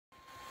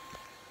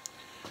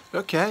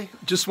Okay,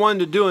 just wanted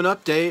to do an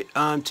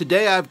update.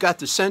 Today I've got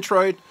the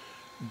Centroid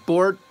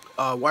board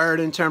wired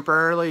in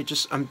temporarily.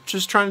 I'm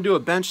just trying to do a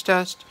bench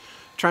test,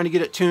 trying to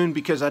get it tuned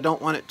because I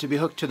don't want it to be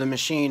hooked to the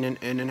machine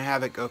and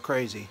have it go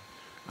crazy.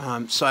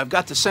 So I've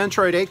got the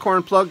Centroid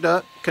Acorn plugged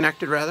up,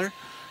 connected rather,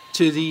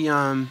 to the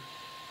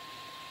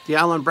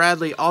Allen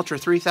Bradley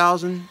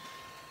ultra-3000.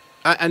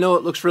 I know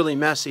it looks really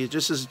messy.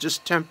 This is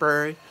just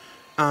temporary.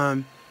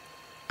 I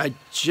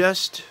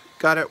just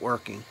got it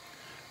working.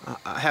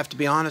 I have to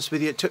be honest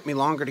with you, it took me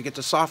longer to get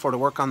the software to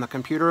work on the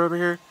computer over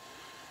here.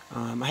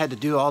 I had to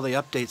do all the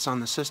updates on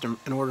the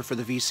system in order for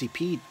the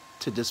VCP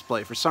to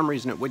display. For some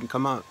reason it wouldn't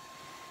come up.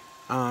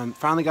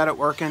 Finally got it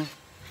working.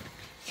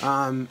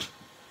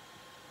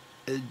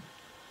 It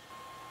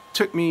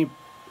took me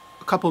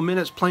a couple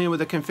minutes playing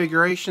with the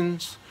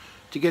configurations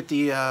to get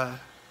the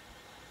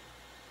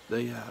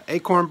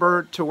Acorn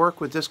bird to work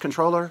with this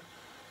controller,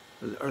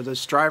 or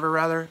this driver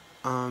rather.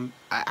 I'm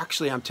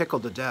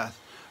tickled to death.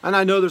 And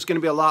I know there's going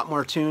to be a lot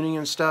more tuning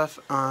and stuff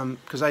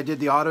because I did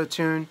the auto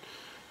tune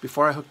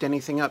before I hooked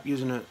anything up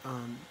using it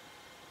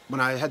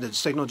when I had the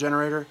signal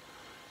generator.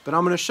 But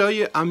I'm going to show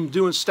you, I'm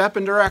doing step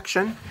and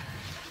direction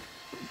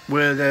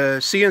with a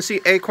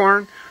CNC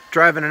Acorn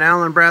driving an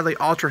Allen Bradley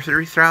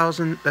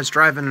ultra-3000 that's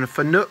driving a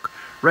Fanuc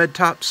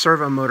Redtop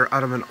Servo motor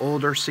out of an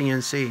older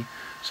CNC.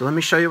 So let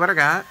me show you what I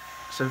got.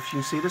 So if you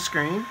can see the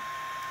screen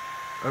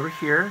over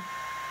here,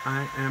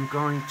 I am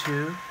going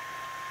to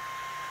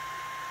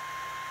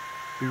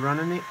be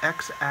running the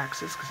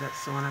X-axis because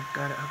that's the one I've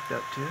got it hooked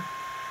up to.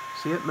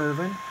 See it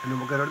moving, and then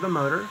we'll go to the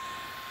motor.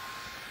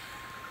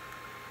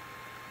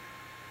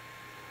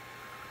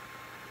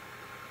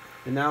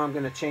 And now I'm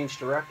going to change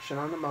direction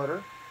on the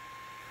motor.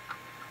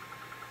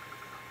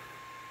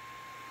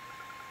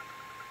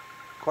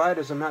 Quiet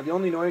as I'm out. The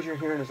only noise you're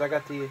hearing is I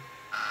got the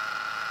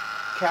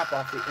cap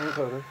off the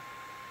encoder.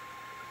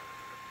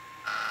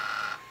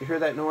 You hear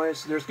that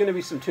noise? There's going to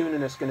be some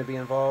tuning that's going to be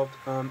involved.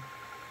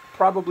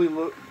 Probably,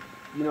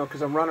 you know,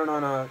 because I'm running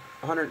on a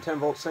 110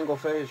 volt single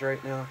phase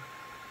right now.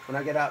 When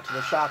I get out to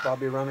the shop, I'll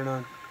be running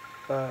on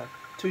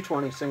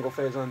 220 single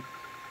phase on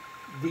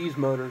these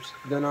motors.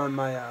 Then on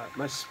my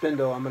my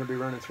spindle, I'm going to be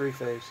running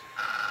 3-phase.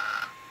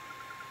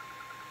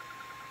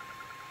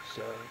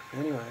 So,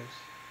 anyways,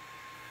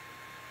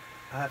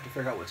 I have to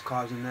figure out what's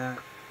causing that.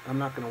 I'm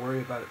not going to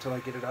worry about it till I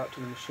get it out to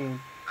the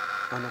machine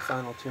on the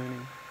final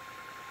tuning.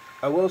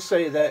 I will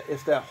say that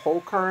if that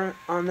whole current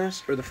on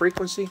this, or the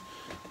frequency,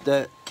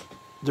 that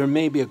there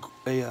may be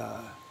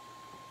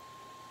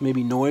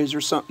maybe noise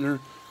or something,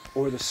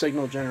 or the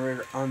signal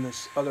generator on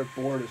this other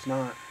board is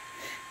not.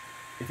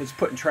 If it's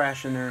putting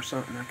trash in there or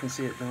something, I can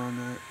see it doing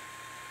that.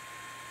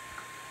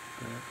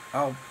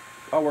 But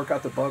I'll work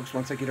out the bugs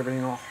once I get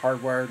everything all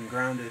hardwired and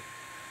grounded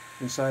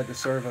inside the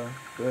servo.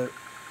 But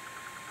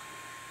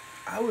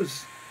I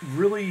was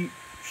really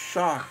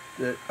shocked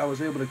that I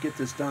was able to get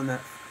this done.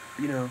 That,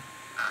 you know,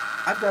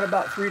 I've got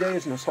about 3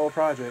 days in this whole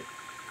project.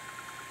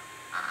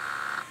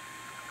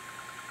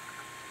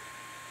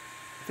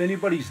 If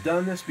anybody's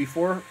done this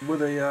before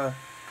with a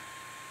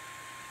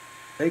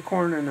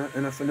Acorn and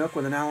a Fanuc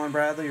with an Allen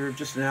Bradley, or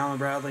just an Allen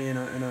Bradley and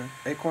a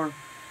Acorn,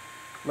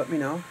 let me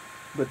know.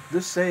 But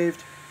this has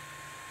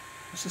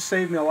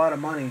saved me a lot of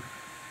money.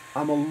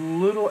 I'm a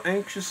little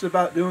anxious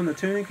about doing the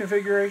tuning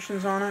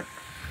configurations on it.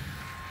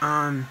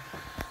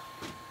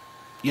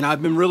 You know,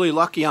 I've been really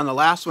lucky on the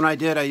last one I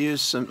did. I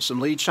used some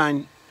lead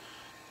shine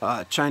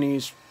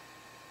Chinese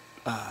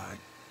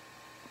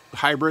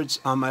hybrids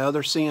on my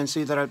other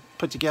CNC that I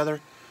put together.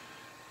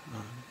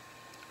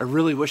 I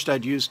really wished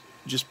I'd used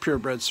just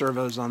purebred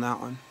servos on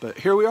that one, but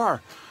here we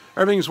are.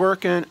 Everything's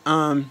working.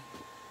 I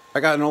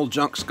got an old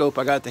junk scope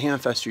I got at the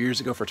Hamfester years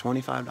ago for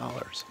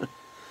 $25.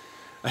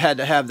 I had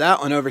to have that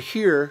one over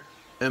here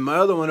and my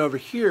other one over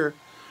here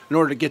in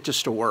order to get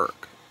this to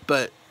work.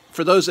 But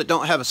for those that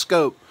don't have a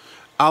scope,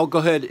 I'll go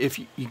ahead, if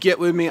you get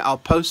with me, I'll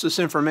post this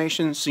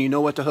information so you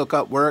know what to hook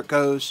up, where it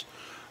goes.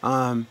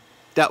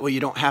 That way you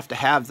don't have to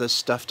have this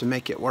stuff to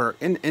make it work.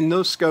 And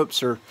those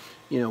scopes are,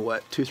 you know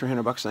what,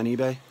 $200-300 on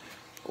eBay,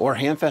 or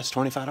Hamfest,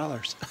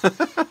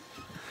 $25.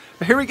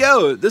 Here we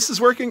go. This is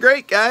working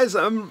great, guys.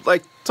 I'm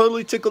like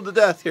totally tickled to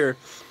death here.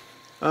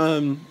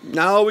 Now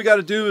all we got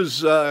to do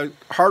is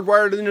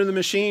hardwire it into the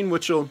machine,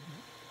 which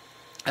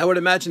I would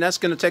imagine that's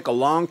going to take a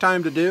long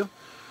time to do.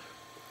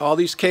 All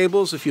these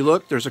cables, if you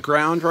look, there's a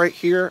ground right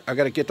here. I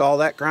got to get all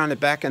that grounded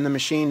back in the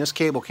machine. This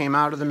cable came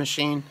out of the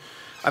machine.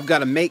 I've got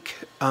to make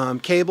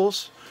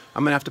cables.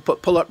 I'm going to have to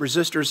put pull-up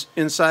resistors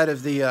inside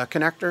of the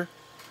connector.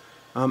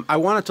 I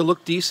want it to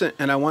look decent,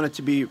 and I want it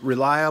to be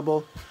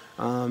reliable.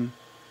 You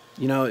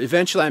know,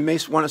 eventually I may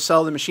want to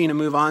sell the machine and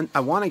move on. I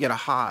want to get a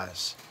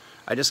Haas.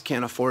 I just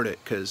can't afford it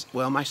because,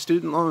 well, my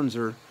student loans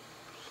are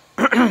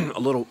a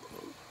little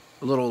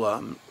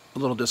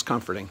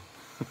discomforting.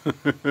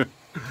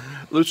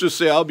 Let's just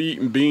say I'll be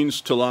eating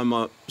beans till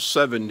I'm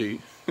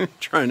 70,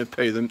 trying to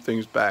pay them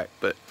things back.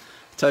 But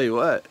I tell you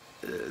what,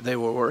 they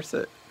were worth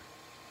it.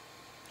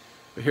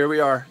 But here we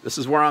are. This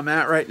is where I'm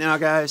at right now,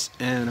 guys,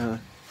 and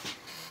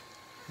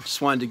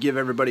just wanted to give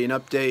everybody an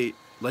update.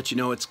 let you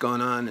know what's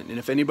going on. And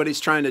if anybody's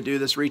trying to do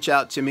this, reach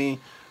out to me.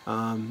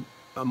 I'm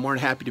more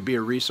than happy to be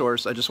a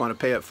resource. I just want to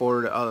pay it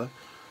forward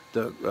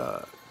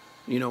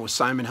you know, with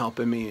Simon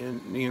helping me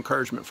and the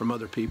encouragement from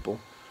other people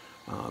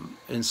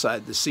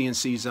inside the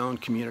CNC Zone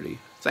community.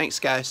 Thanks,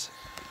 guys.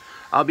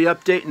 I'll be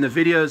updating the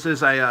videos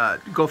as I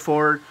go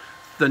forward.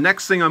 The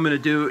next thing I'm going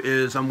to do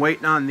is I'm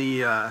waiting on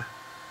the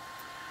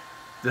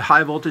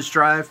high voltage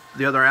drive,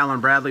 the other Allen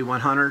Bradley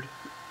 100,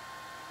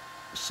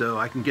 so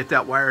I can get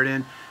that wired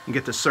in and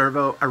get the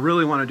servo. I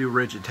really want to do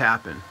rigid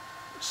tapping,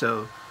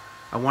 so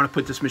I want to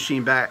put this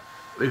machine back.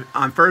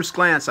 On first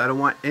glance, I don't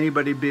want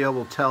anybody to be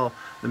able to tell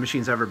the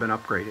machine's ever been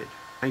upgraded.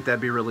 I think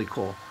that'd be really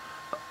cool.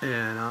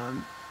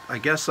 And I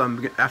guess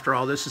after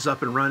all this is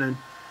up and running,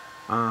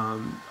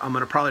 I'm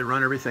going to probably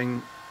run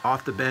everything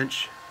off the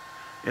bench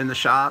in the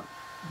shop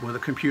with a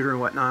computer and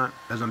whatnot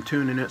as I'm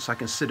tuning it, so I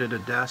can sit at a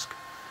desk.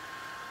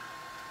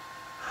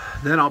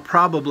 Then I'll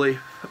probably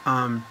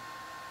I'll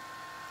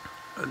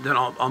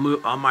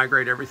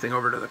migrate everything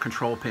over to the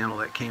control panel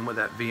that came with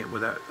that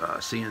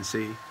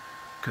CNC,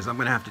 because I'm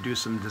going to have to do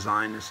some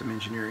design and some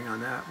engineering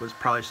on that, with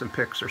probably some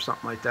picks or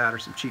something like that, or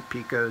some cheap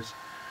Picos,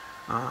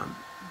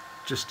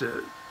 just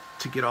to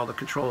get all the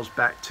controls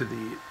back to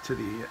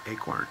the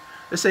Acorn.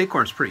 This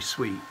Acorn's pretty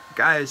sweet,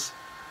 guys.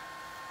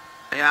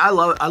 Yeah,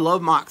 I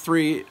love Mach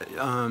 3.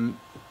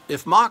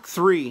 If Mach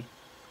 3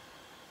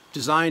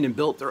 designed and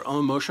built their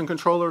own motion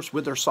controllers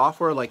with their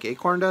software like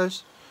Acorn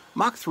does,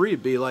 Mach 3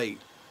 would be like,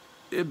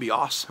 it'd be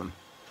awesome,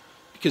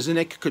 because then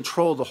they could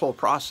control the whole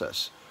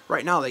process.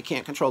 Right now they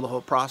can't control the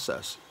whole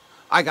process.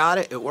 I got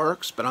it, it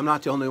works, but I'm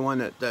not the only one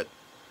that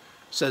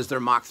says their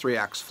Mach 3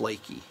 acts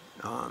flaky.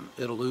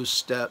 It'll lose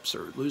steps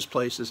or lose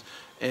places,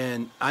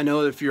 and I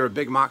know if you're a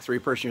big Mach 3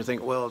 person, you're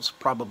thinking, well, it's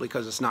probably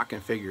because it's not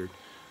configured.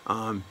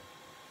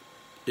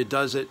 It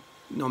does it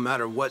no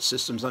matter what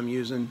systems I'm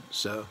using,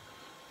 so,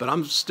 but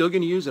I'm still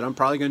going to use it. I'm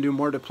probably going to do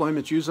more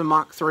deployments using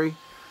Mach 3.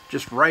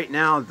 Just right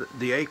now,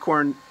 the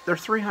Acorn, they're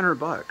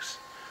 $300.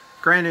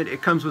 Granted,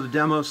 it comes with a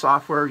demo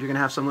software. You're going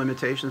to have some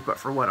limitations, but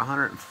for what,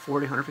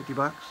 140, 150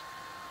 bucks?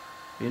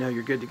 You know,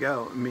 you're good to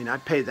go. I mean,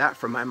 I'd pay that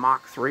for my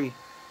Mach 3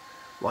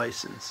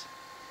 license.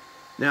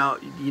 Now,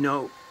 you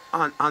know,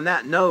 on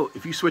that note,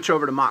 if you switch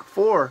over to Mach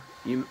 4,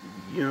 you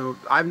know,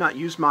 I've not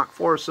used Mach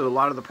 4, so a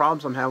lot of the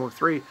problems I'm having with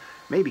 3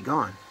 may be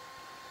gone.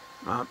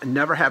 I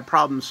never had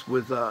problems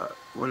with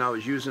when I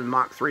was using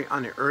Mach 3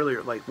 on the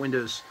earlier, like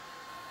Windows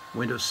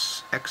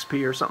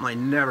XP or something. I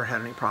never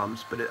had any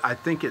problems, but I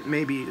think it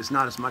maybe is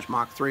not as much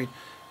Mach 3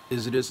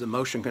 as it is the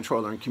motion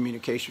controller and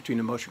communication between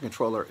the motion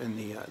controller and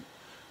the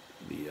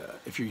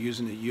if you're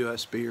using the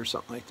USB or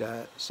something like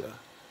that. So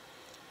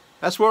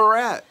that's where we're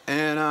at,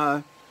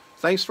 and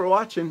thanks for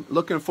watching.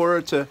 Looking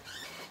forward to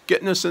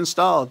getting this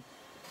installed.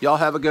 Y'all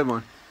have a good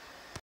one.